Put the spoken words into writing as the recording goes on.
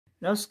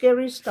Now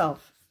scary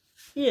stuff.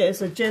 Here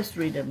is a jazz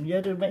rhythm. You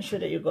have to make sure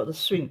that you got the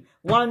swing.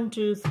 1,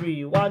 2,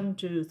 3, 1,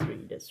 2,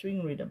 3. That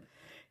swing rhythm.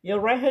 Your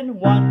right hand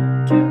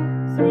 1,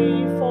 2,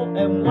 3, 4,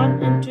 and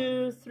 1 and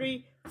 2,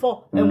 3,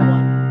 4, and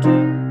 1,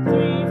 2,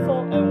 3,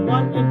 4, and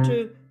 1 and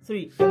 2,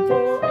 3, and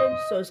 4, and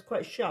so it's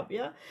quite sharp,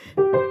 yeah?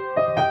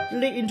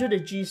 Lead into the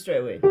G straight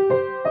away.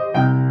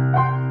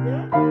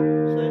 Yeah?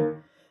 So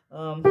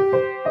 1, 2,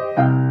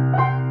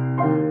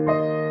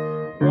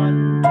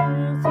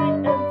 3,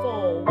 and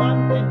 4,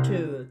 1 and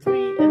 2,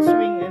 3, and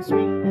swing and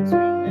swing and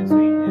swing and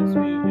swing and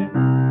swing and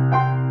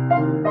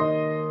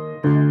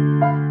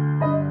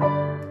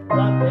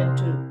 1 and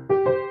 2.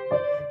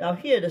 Now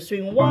here the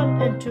swing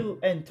 1 and 2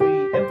 and 3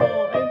 and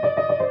 4 and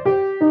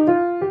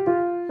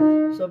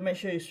so make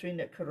sure you swing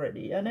that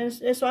correctly. And then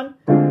this one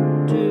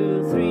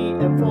 2, 3,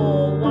 and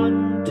 4,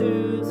 1,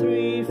 2,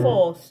 3,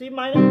 4. C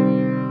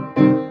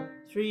minor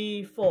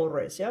 3, 4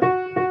 rest, yeah?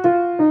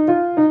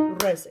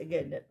 Rest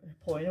again that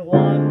point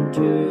 1,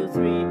 2,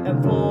 3,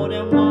 and 4,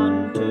 then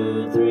 1,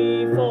 2,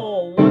 3,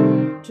 4,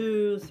 1,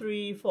 2,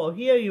 3, 4.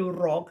 Here you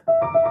rock,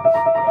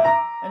 yeah.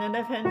 And then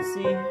left hand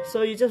C,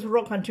 so you just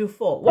rock until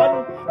 4.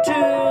 1, 2, 3,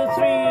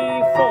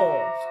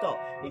 4. Stop.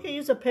 You can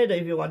use a pedal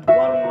if you want. 1, 2,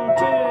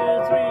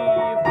 3,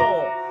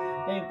 4.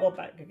 Then you go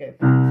back again.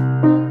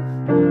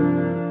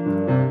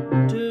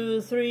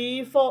 2,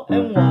 3, 4,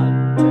 and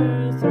 1,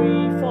 2,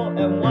 3, 4,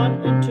 and 1,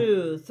 and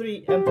 2,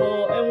 3, and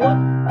 4, and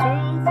 1,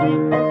 2, 3,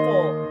 and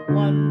 4,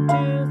 1,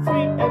 2,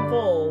 3, and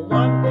 4,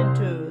 1, and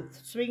 2,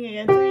 swing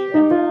again, 3, and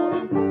 4,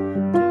 and 2,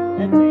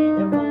 and 3,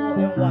 and 4,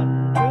 and 1,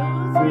 2,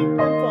 3, and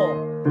 4,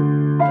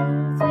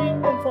 2, 3,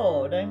 and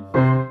 4, then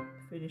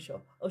finish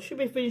off. Or should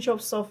be finish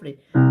off softly.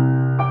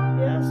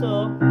 Yeah,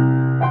 so